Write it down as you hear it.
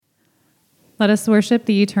Let us worship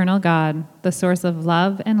the eternal God, the source of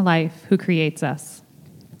love and life, who creates us.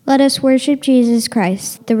 Let us worship Jesus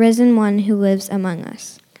Christ, the risen one who lives among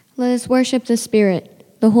us. Let us worship the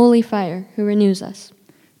Spirit, the holy fire, who renews us.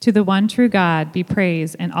 To the one true God be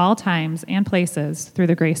praise in all times and places through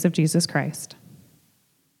the grace of Jesus Christ.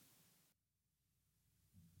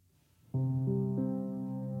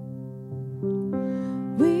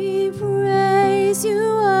 We praise you,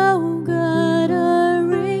 O God, our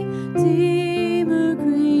Redeemer,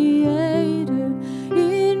 Creator.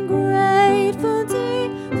 In grateful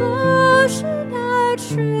devotion, our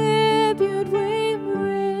tribute we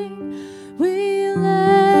bring. We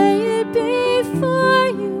lay it before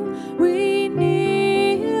you. We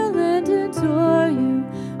kneel and adore you.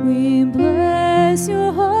 We bless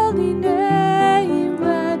your holy name.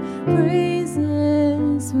 Glad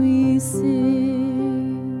praises we sing.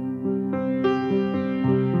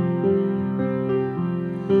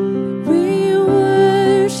 We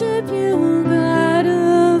worship you, God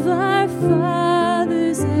of our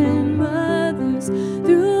fathers and mothers.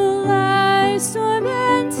 Through life's storm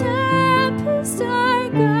and tempest, our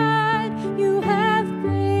God, you have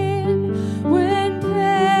been. When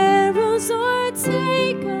perils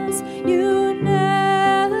o'ertake us, you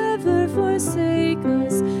never forsake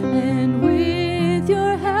us. And with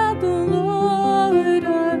your help, O Lord,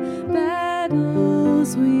 our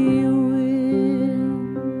battles we win.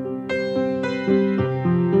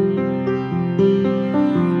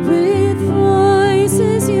 With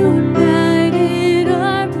voices united,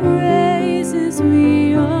 our praises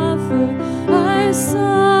we offer, our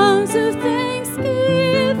songs of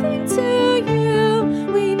thanksgiving to you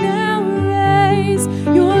we now raise.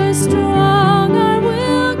 Your strong arm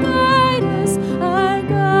will guide us, our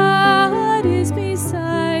God is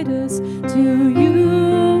beside us. To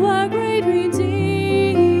you, our great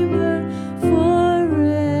Redeemer,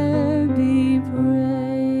 forever be praised.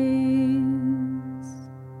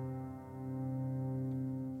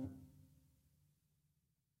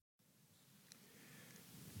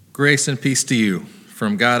 Grace and peace to you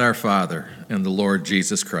from God our Father and the Lord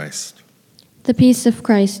Jesus Christ. The peace of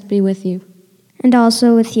Christ be with you. And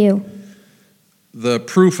also with you. The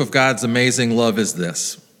proof of God's amazing love is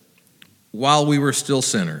this: while we were still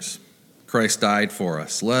sinners, Christ died for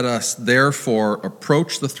us. Let us therefore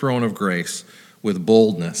approach the throne of grace with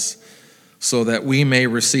boldness, so that we may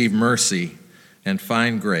receive mercy and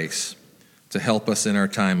find grace to help us in our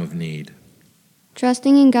time of need.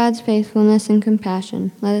 Trusting in God's faithfulness and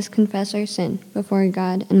compassion, let us confess our sin before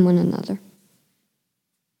God and one another.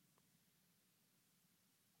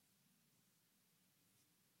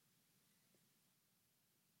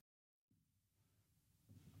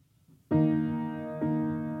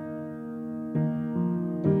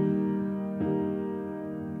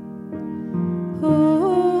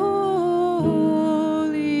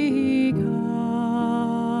 Holy God,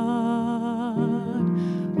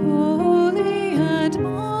 holy and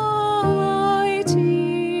mighty,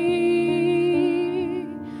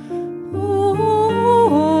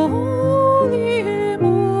 holy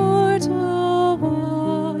immortal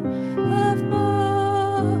one, have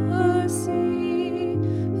mercy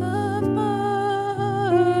on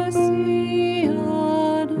us.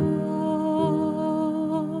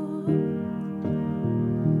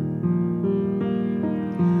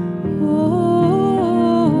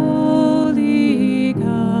 Holy God,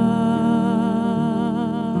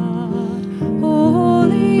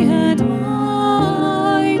 holy and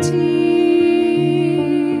mighty,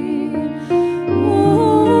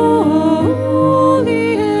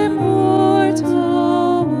 holy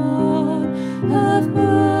immortal one, have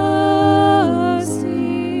mercy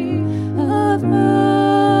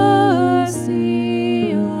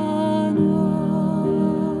on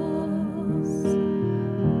us.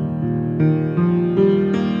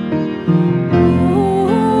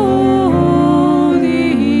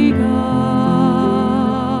 Holy God,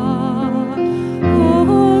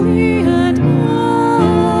 holy and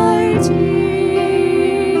mighty,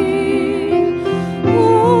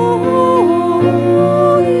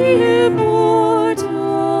 holy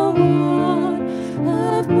immortal one,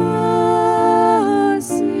 have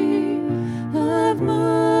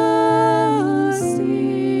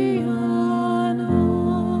mercy on us.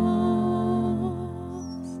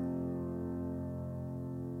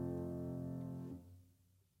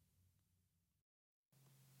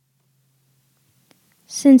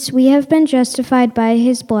 Since we have been justified by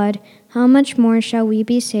his blood, how much more shall we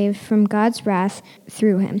be saved from God's wrath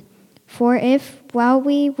through him? For if, while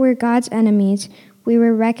we were God's enemies, we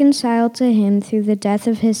were reconciled to him through the death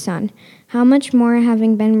of his Son, how much more,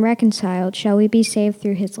 having been reconciled, shall we be saved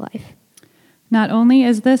through his life? Not only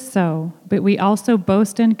is this so, but we also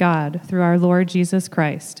boast in God through our Lord Jesus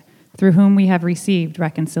Christ, through whom we have received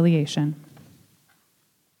reconciliation.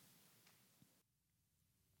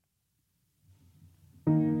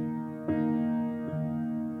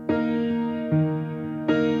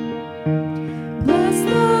 Bless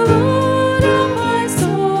the Lord, oh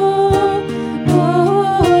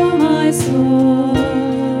my soul,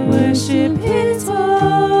 worship His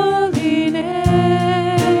holy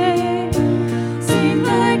name. Sing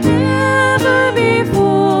like never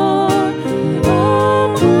before,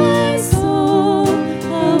 oh my soul,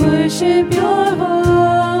 I'll worship Your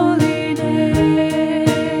holy name.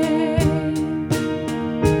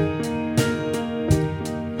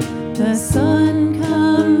 The sun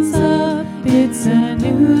comes up, it's a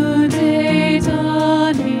new day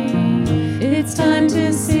dawning. It's time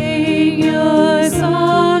to sing Your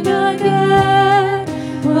song again.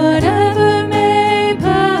 Whatever may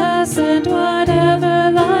pass and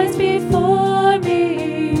whatever lies before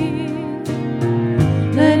me,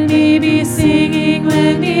 let me be singing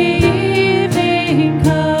when the evening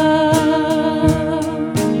comes.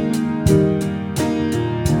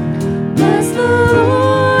 Bless the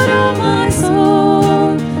Lord, oh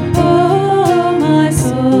my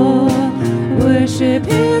soul, worship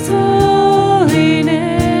His holy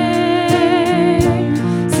name.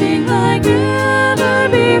 Sing like never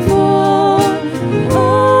before,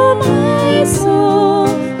 oh my soul,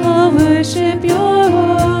 I'll worship Your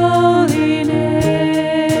holy name.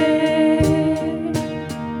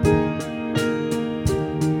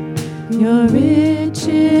 You're rich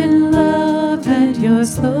in love and You're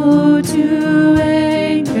slow to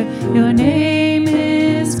anger. Your name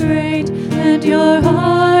is great and Your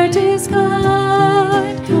heart is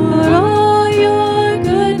kind. For all Your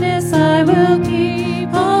goodness I will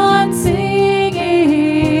keep on singing.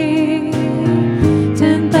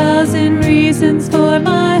 10,000 reasons for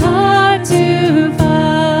my heart to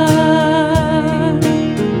find.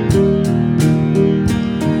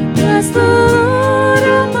 Bless the Lord,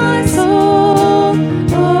 oh my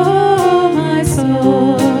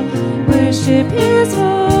soul, worship His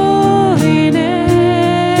holy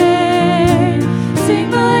name. Sing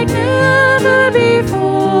like never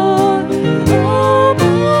before, oh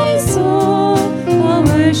my soul, I'll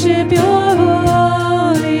worship Your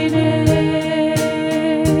holy name.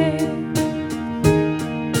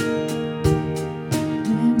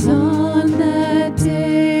 And on that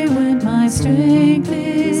day when my strength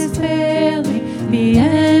is failing, the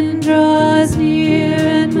end draws near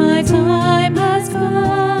and my time has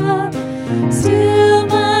come, still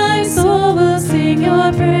my soul will sing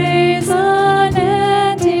Your praise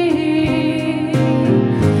unending.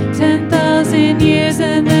 10,000 years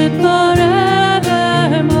and then forevermore.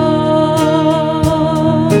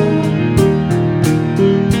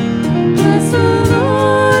 Bless the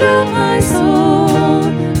Lord, oh my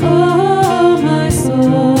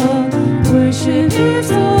soul, worship His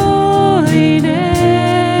holy name.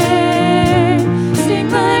 Sing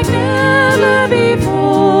like never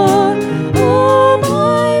before, oh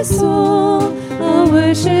my soul, I'll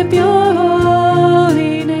worship Your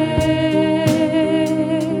holy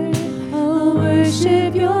name. I'll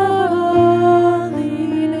worship Your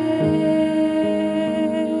holy name.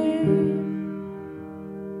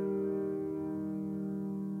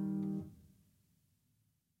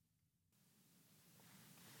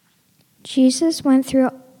 Jesus went through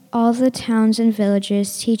all the towns and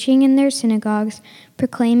villages, teaching in their synagogues,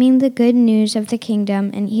 proclaiming the good news of the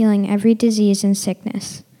kingdom, and healing every disease and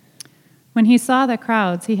sickness. When He saw the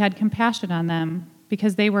crowds, He had compassion on them,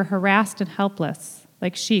 because they were harassed and helpless,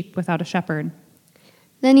 like sheep without a shepherd.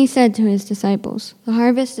 Then He said to His disciples, "The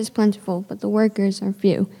harvest is plentiful, but the workers are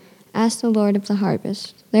few. Ask the Lord of the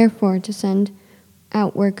harvest, therefore, to send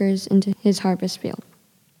out workers into His harvest field."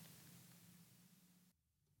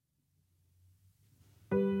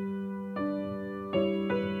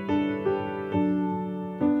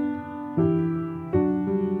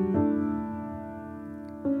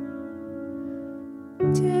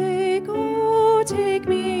 Take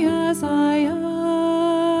me as I am.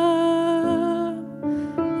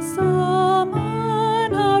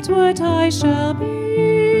 Summon out what I shall be.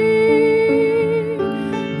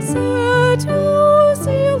 Set Your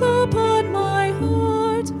seal upon my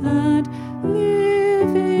heart and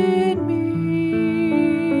live in me.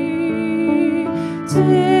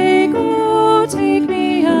 Take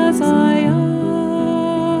me as I am.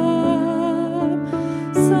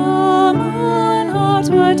 Summon out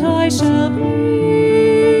what I shall be.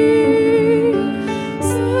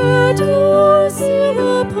 Set Your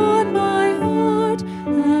seal upon my heart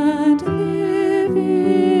and live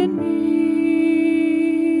in me.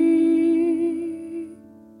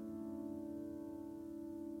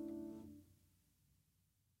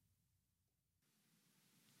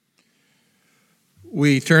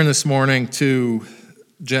 We turn this morning to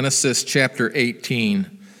Genesis chapter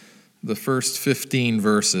 18, the first 15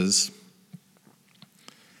 verses.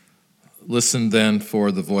 Listen then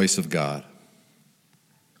for the voice of God.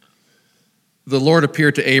 The Lord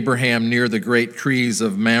appeared to Abraham near the great trees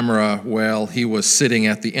of Mamre while he was sitting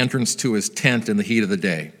at the entrance to his tent in the heat of the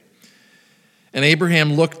day. And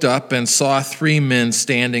Abraham looked up and saw 3 men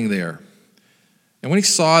standing there. And when he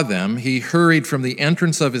saw them, he hurried from the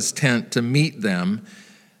entrance of his tent to meet them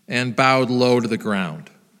and bowed low to the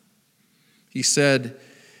ground. He said,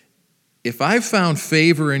 "If I've found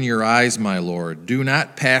favor in your eyes, my Lord, do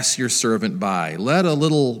not pass your servant by. Let a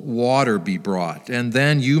little water be brought, and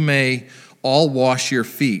then you may all wash your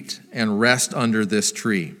feet and rest under this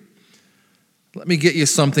tree. Let me get you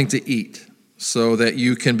something to eat so that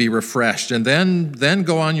you can be refreshed, and then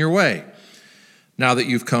go on your way, now that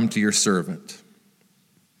you've come to your servant."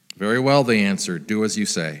 "Very well," they answered, "do as you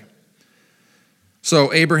say."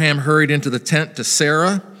 So Abraham hurried into the tent to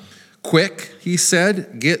Sarah. "Quick," he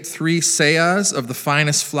said, "get 3 seahs of the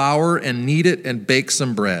finest flour and knead it and bake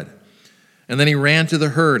some bread." And then he ran to the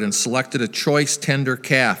herd and selected a choice tender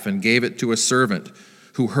calf and gave it to a servant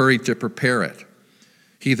who hurried to prepare it.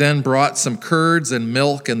 He then brought some curds and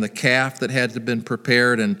milk and the calf that had been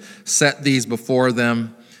prepared and set these before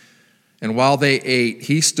them. And while they ate,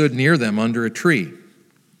 he stood near them under a tree.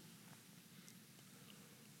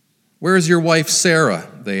 "Where is your wife Sarah?"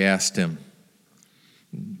 they asked him.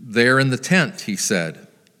 "There in the tent," he said.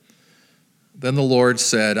 Then the Lord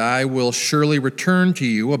said, "I will surely return to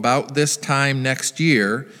you about this time next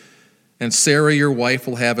year, and Sarah your wife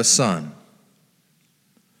will have a son."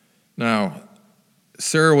 Now,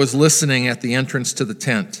 Sarah was listening at the entrance to the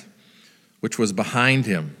tent, which was behind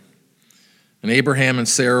him. And Abraham and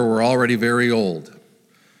Sarah were already very old,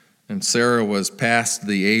 and Sarah was past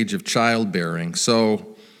the age of childbearing. So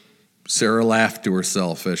Sarah laughed to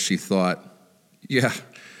herself as she thought, "Yeah,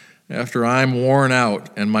 after I'm worn out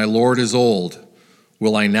and my Lord is old,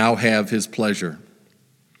 will I now have his pleasure?"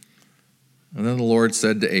 And then the Lord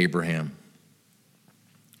said to Abraham,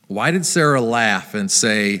 "Why did Sarah laugh and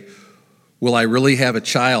say, 'Will I really have a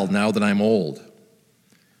child now that I'm old?'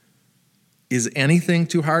 Is anything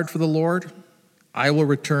too hard for the Lord? I will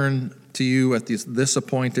return to you at this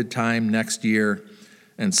appointed time next year,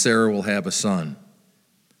 and Sarah will have a son."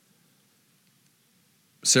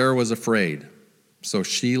 Sarah was afraid, so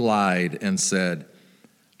she lied and said,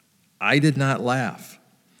 "I did not laugh."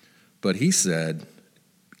 But he said,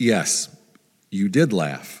 "Yes, you did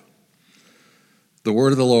laugh." The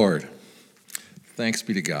word of the Lord. Thanks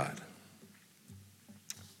be to God.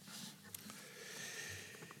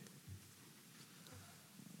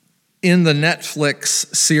 In the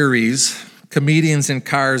Netflix series, Comedians in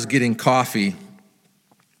Cars Getting Coffee,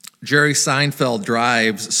 Jerry Seinfeld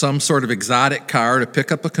drives some sort of exotic car to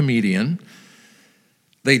pick up a comedian.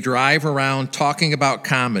 They drive around talking about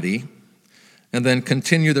comedy and then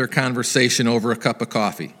continue their conversation over a cup of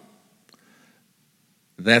coffee.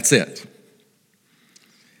 That's it.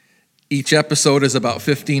 Each episode is about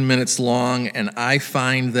 15 minutes long, and I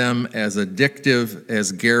find them as addictive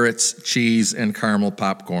as Garrett's cheese and caramel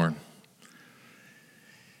popcorn.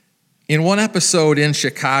 In one episode in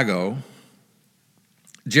Chicago,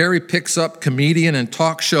 Jerry picks up comedian and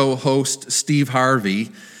talk show host Steve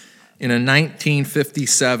Harvey in a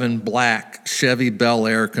 1957 black Chevy Bel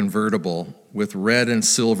Air convertible with red and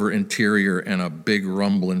silver interior and a big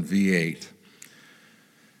rumbling V8.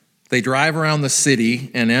 They drive around the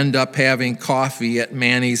city and end up having coffee at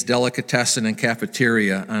Manny's Delicatessen and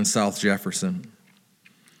Cafeteria on South Jefferson.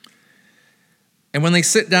 And when they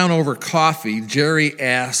sit down over coffee, Jerry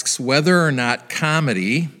asks whether or not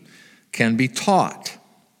comedy can be taught.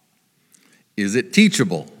 Is it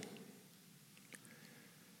teachable?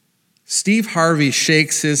 Steve Harvey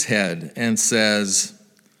shakes his head and says,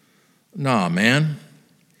 "Nah, man.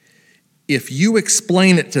 If you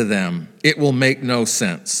explain it to them, it will make no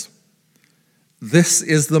sense. This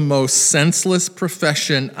is the most senseless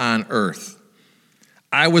profession on earth.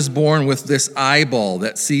 I was born with this eyeball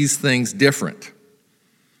that sees things different.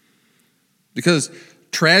 Because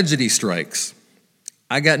tragedy strikes.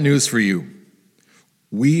 I got news for you.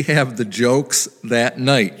 We have the jokes that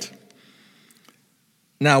night.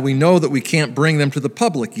 Now, we know that we can't bring them to the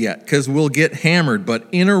public yet because we'll get hammered, but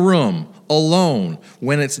in a room, alone,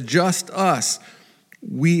 when it's just us,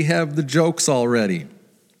 we have the jokes already."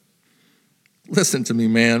 Listen to me,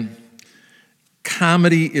 man.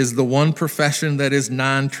 Comedy is the one profession that is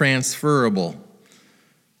non-transferable.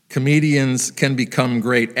 Comedians can become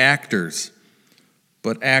great actors,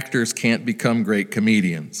 but actors can't become great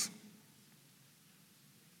comedians.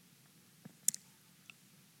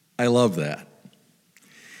 I love that.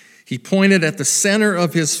 He pointed at the center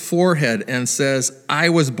of his forehead and says, I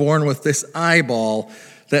was born with this eyeball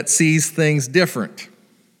that sees things different.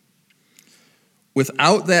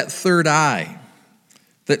 Without that third eye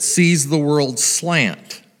that sees the world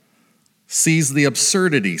slant, sees the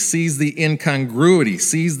absurdity, sees the incongruity,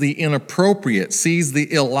 sees the inappropriate, sees the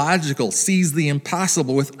illogical, sees the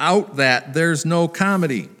impossible, without that, there's no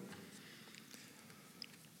comedy.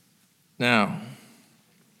 Now,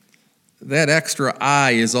 that extra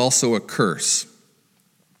eye is also a curse.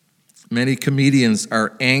 Many comedians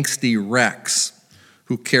are angsty wrecks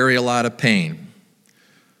who carry a lot of pain.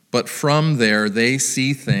 But from there, they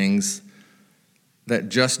see things that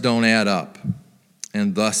just don't add up,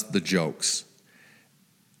 and thus the jokes.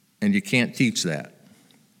 And you can't teach that.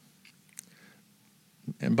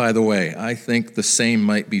 And by the way, I think the same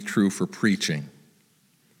might be true for preaching.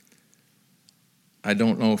 I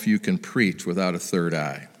don't know if you can preach without a third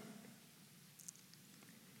eye.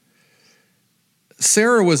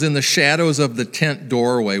 Sarah was in the shadows of the tent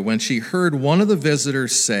doorway when she heard one of the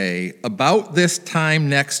visitors say, about this time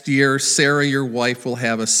next year, Sarah, your wife, will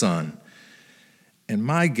have a son. And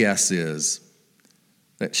my guess is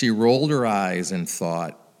that she rolled her eyes and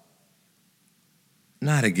thought,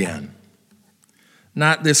 not again.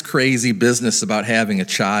 Not this crazy business about having a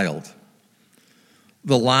child.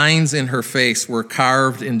 The lines in her face were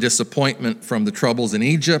carved in disappointment from the troubles in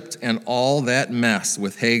Egypt and all that mess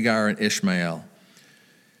with Hagar and Ishmael.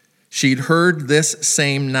 She'd heard this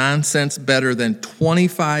same nonsense better than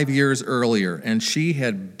 25 years earlier, and she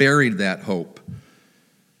had buried that hope.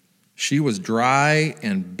 She was dry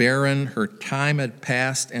and barren. Her time had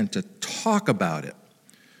passed, and to talk about it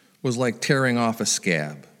was like tearing off a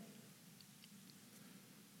scab.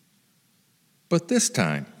 But this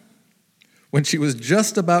time, when she was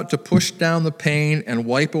just about to push down the pain and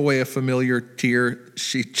wipe away a familiar tear,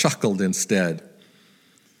 she chuckled instead.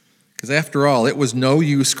 Because after all, it was no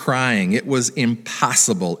use crying. It was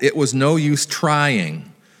impossible. It was no use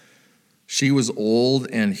trying. She was old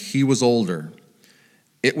and he was older.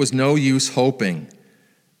 It was no use hoping.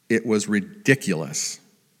 It was ridiculous.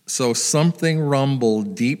 So something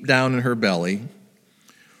rumbled deep down in her belly,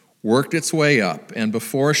 worked its way up, and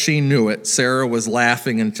before she knew it, Sarah was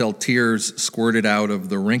laughing until tears squirted out of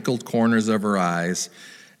the wrinkled corners of her eyes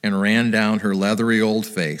and ran down her leathery old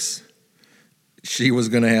face. She was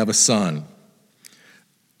going to have a son.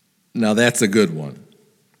 Now that's a good one.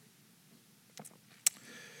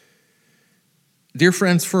 Dear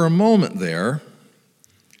friends, for a moment there,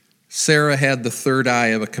 Sarah had the third eye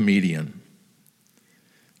of a comedian.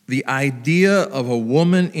 The idea of a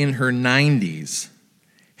woman in her 90s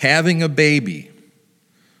having a baby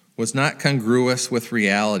was not congruous with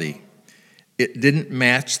reality. It didn't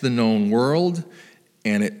match the known world,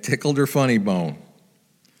 and it tickled her funny bone.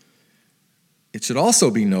 It should also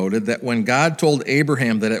be noted that when God told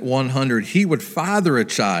Abraham that at 100 he would father a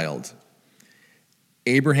child,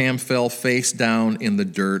 Abraham fell face down in the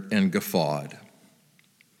dirt and guffawed.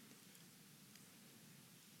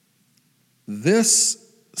 This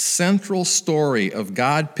central story of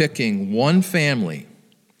God picking one family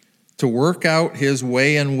to work out his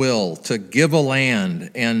way and will, to give a land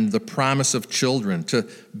and the promise of children, to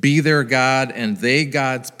be their God and they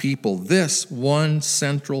God's people. This one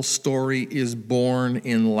central story is born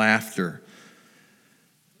in laughter,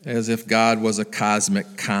 as if God was a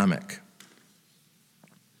cosmic comic.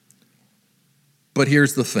 But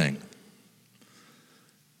here's the thing.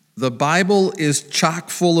 The Bible is chock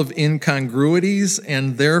full of incongruities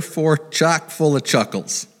and therefore chock full of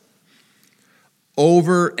chuckles.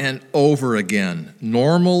 Over and over again,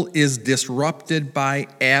 normal is disrupted by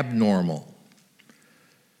abnormal.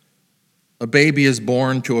 A baby is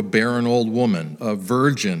born to a barren old woman. A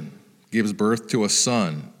virgin gives birth to a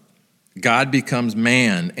son. God becomes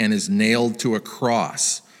man and is nailed to a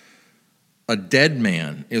cross. A dead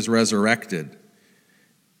man is resurrected.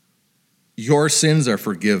 Your sins are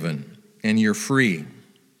forgiven and you're free.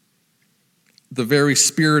 The very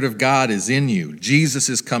Spirit of God is in you. Jesus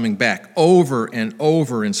is coming back. Over and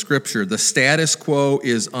over in Scripture, the status quo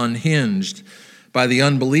is unhinged by the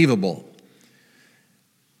unbelievable.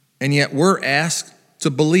 And yet we're asked to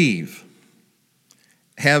believe,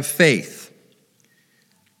 have faith,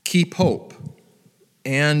 keep hope,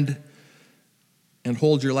 and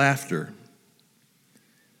hold your laughter.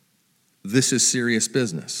 This is serious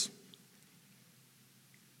business.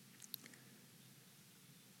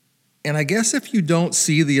 And I guess if you don't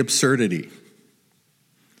see the absurdity,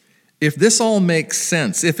 if this all makes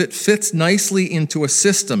sense, if it fits nicely into a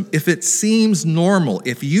system, if it seems normal,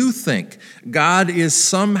 if you think God is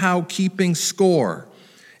somehow keeping score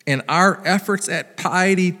and our efforts at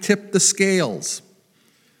piety tip the scales,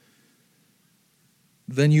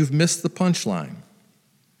 then you've missed the punchline.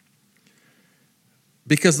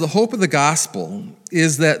 Because the hope of the gospel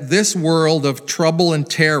is that this world of trouble and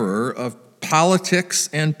terror, of politics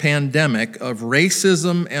and pandemic, of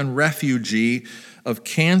racism and refugee, of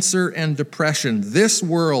cancer and depression, this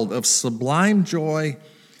world of sublime joy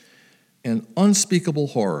and unspeakable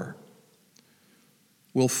horror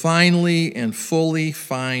will finally and fully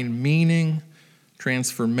find meaning,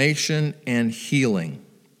 transformation, and healing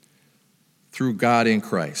through God in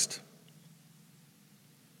Christ.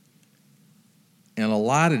 And a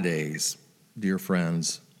lot of days, dear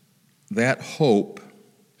friends, that hope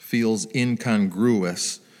feels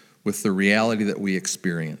incongruous with the reality that we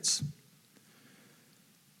experience.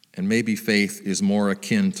 And maybe faith is more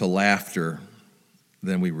akin to laughter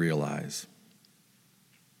than we realize.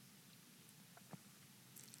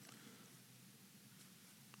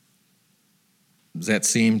 Does that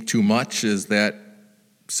seem too much? Does that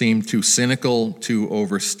seem too cynical, too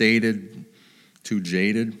overstated, too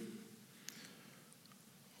jaded?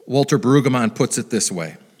 Walter Brueggemann puts it this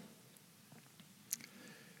way: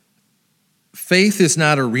 faith is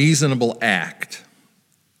not a reasonable act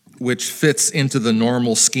which fits into the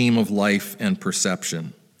normal scheme of life and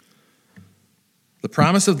perception. The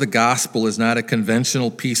promise of the gospel is not a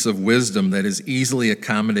conventional piece of wisdom that is easily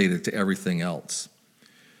accommodated to everything else.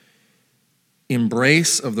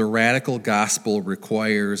 Embrace of the radical gospel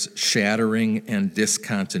requires shattering and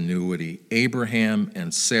discontinuity. Abraham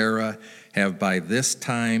and Sarah have by this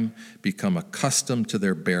time become accustomed to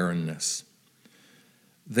their barrenness.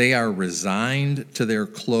 They are resigned to their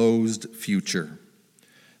closed future.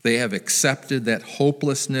 They have accepted that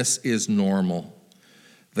hopelessness is normal.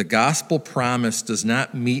 The gospel promise does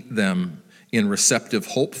not meet them in receptive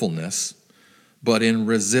hopefulness, but in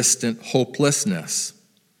resistant hopelessness.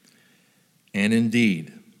 And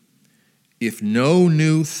indeed, if no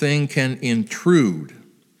new thing can intrude,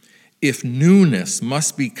 if newness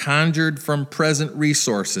must be conjured from present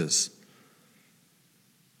resources,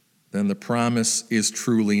 then the promise is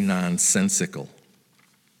truly nonsensical.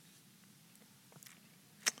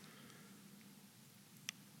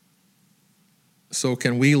 So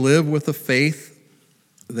can we live with a faith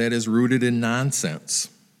that is rooted in nonsense?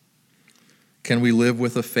 Can we live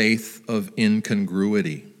with a faith of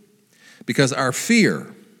incongruity? Because our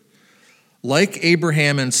fear, like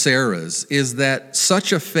Abraham and Sarah's, is that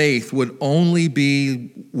such a faith would only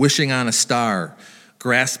be wishing on a star,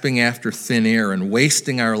 grasping after thin air, and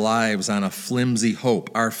wasting our lives on a flimsy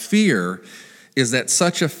hope. Our fear is that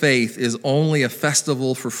such a faith is only a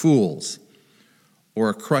festival for fools or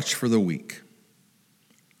a crutch for the weak.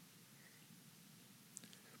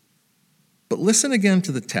 But listen again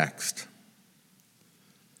to the text.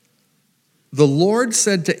 The Lord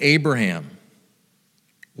said to Abraham,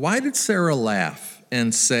 why did Sarah laugh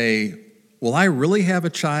and say, will I really have a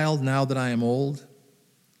child now that I am old?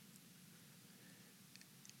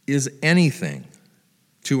 Is anything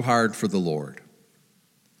too hard for the Lord?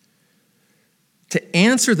 To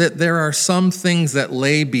answer that there are some things that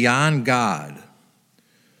lay beyond God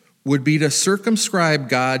would be to circumscribe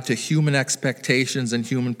God to human expectations and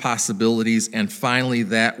human possibilities, and finally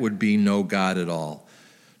that would be no God at all,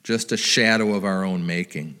 just a shadow of our own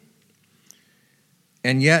making.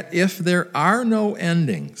 And yet, if there are no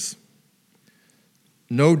endings,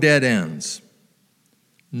 no dead ends,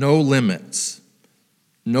 no limits,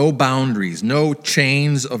 no boundaries, no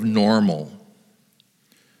chains of normal,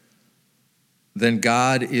 then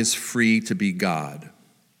God is free to be God.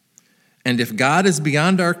 And if God is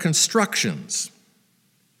beyond our constructions,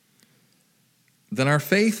 then our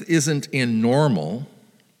faith isn't in normal,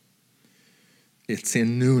 it's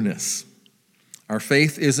in newness. Our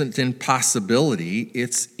faith isn't in possibility,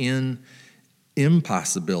 it's in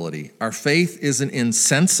impossibility. Our faith isn't in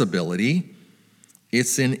sensibility,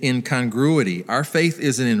 it's in incongruity. Our faith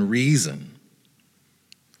isn't in reason.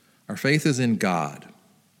 Our faith is in God.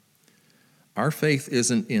 Our faith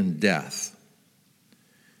isn't in death.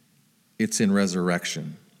 It's in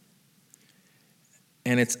resurrection.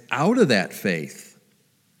 And it's out of that faith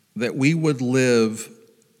that we would live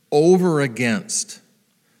over against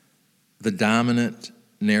the dominant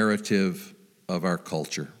narrative of our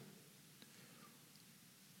culture.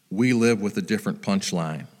 We live with a different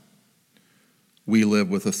punchline. We live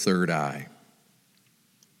with a third eye.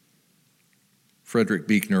 Frederick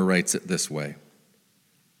Buechner writes it this way.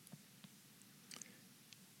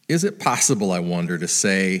 Is it possible, I wonder, to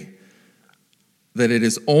say that it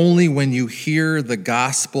is only when you hear the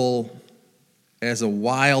gospel as a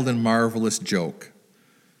wild and marvelous joke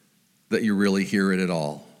that you really hear it at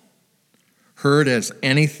all? Heard as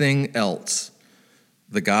anything else,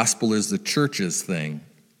 the gospel is the church's thing,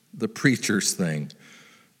 the preacher's thing,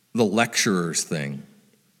 the lecturer's thing,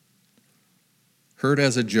 heard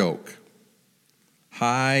as a joke,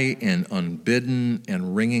 high and unbidden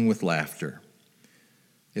and ringing with laughter.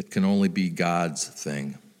 It can only be God's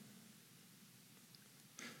thing.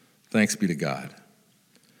 Thanks be to God.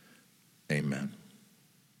 Amen.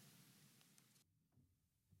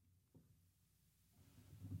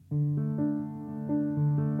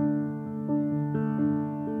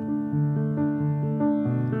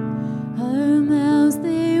 Our mouths,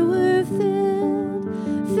 they were filled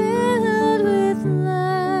with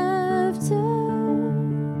laughter.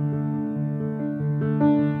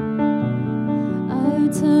 Our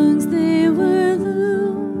tongues, they were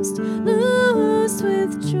loosed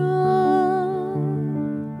with joy.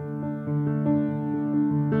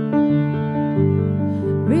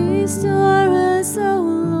 Restore us, O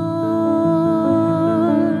Lord.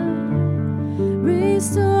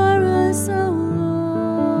 Restore us, O Lord.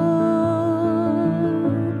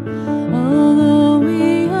 Although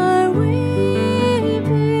we are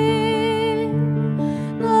weeping,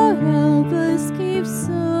 Lord, help us keep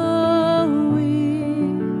sowing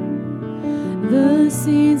the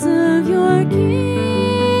seeds of your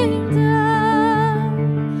kingdom,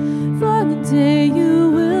 for the day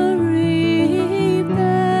you will reap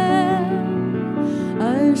them.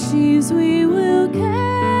 Our sheaves we will carry.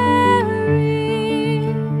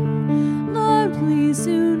 Lord, please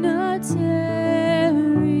do not tarry.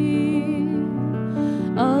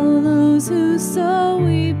 All those who sow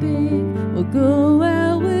weeping will go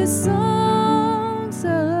out with songs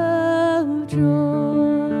of joy.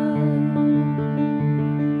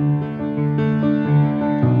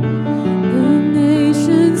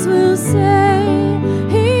 Will say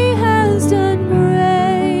he has done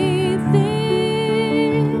great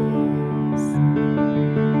things.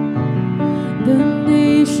 The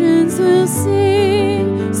nations will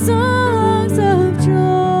sing songs of joy.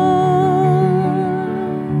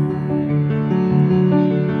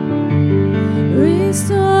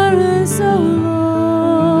 Restore us, O Lord.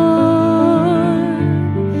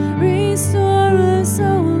 Restore us, O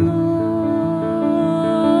Lord.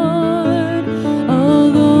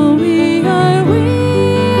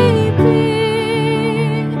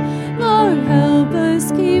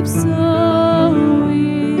 Keep sowing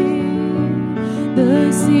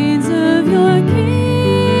the seeds of your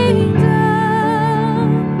kingdom,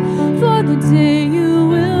 for the day you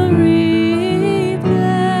will reap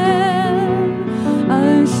them.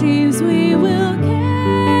 Our sheaves we will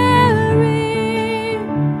carry.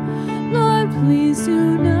 Lord, please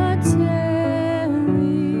do not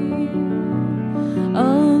tarry.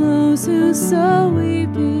 All those who sow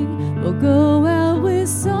weeping will go out with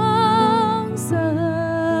songs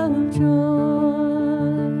of joy.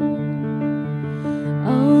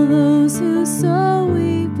 All those who sow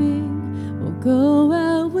weeping will go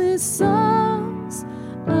out with songs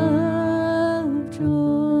of joy.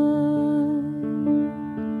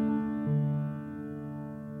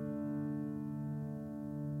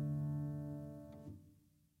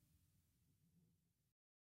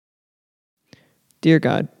 Dear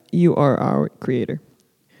God, you are our Creator.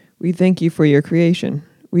 We thank you for your creation.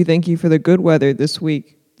 We thank you for the good weather this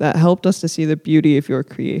week that helped us to see the beauty of your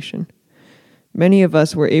creation. Many of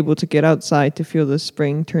us were able to get outside to feel the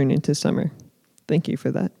spring turn into summer. Thank you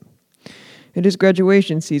for that. It is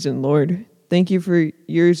graduation season, Lord. Thank you for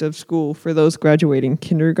years of school for those graduating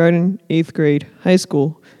kindergarten, 8th grade, high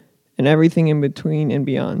school, and everything in between and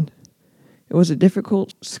beyond. It was a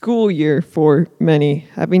difficult school year for many,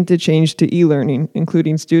 having to change to e-learning,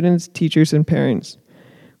 including students, teachers, and parents.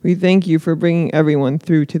 We thank you for bringing everyone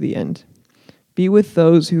through to the end. Be with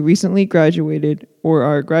those who recently graduated or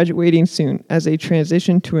are graduating soon as they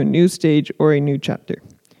transition to a new stage or a new chapter.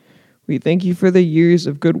 We thank you for the years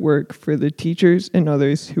of good work for the teachers and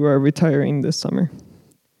others who are retiring this summer.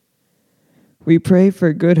 We pray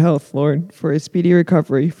for good health, Lord, for a speedy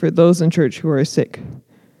recovery for those in church who are sick.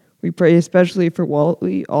 We pray especially for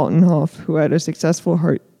Wally Altenhoff, who had a successful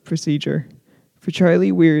heart procedure, for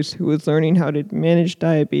Charlie Weirs, who was learning how to manage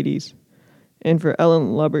diabetes, and for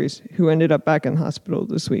Ellen Lubbers, who ended up back in the hospital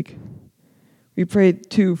this week. We pray,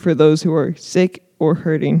 too, for those who are sick or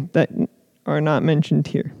hurting that are not mentioned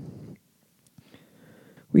here.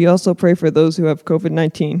 We also pray for those who have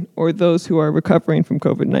COVID-19 or those who are recovering from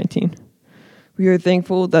COVID-19. We are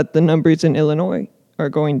thankful that the numbers in Illinois are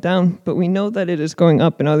going down, but we know that it is going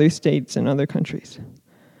up in other states and other countries.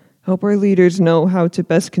 Help our leaders know how to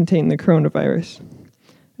best contain the coronavirus.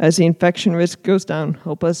 As the infection risk goes down,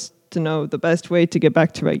 help us to know the best way to get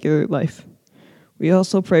back to regular life. We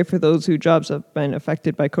also pray for those whose jobs have been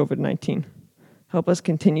affected by COVID-19. Help us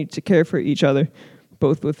continue to care for each other,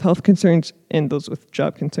 both with health concerns and those with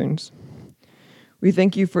job concerns. We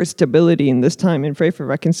thank you for stability in this time and pray for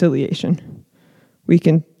reconciliation. We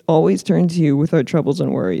can always turn to you with our troubles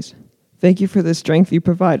and worries. Thank you for the strength you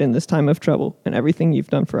provide in this time of trouble and everything you've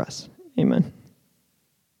done for us. Amen.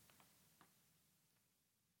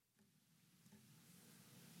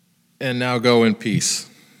 And now go in peace.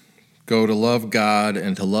 Go to love God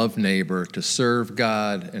and to love neighbor, to serve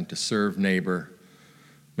God and to serve neighbor.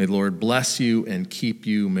 May the Lord bless you and keep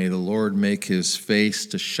you. May the Lord make his face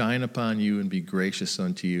to shine upon you and be gracious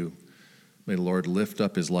unto you. May the Lord lift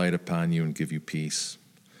up his light upon you and give you peace,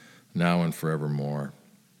 now and forevermore.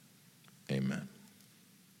 Amen.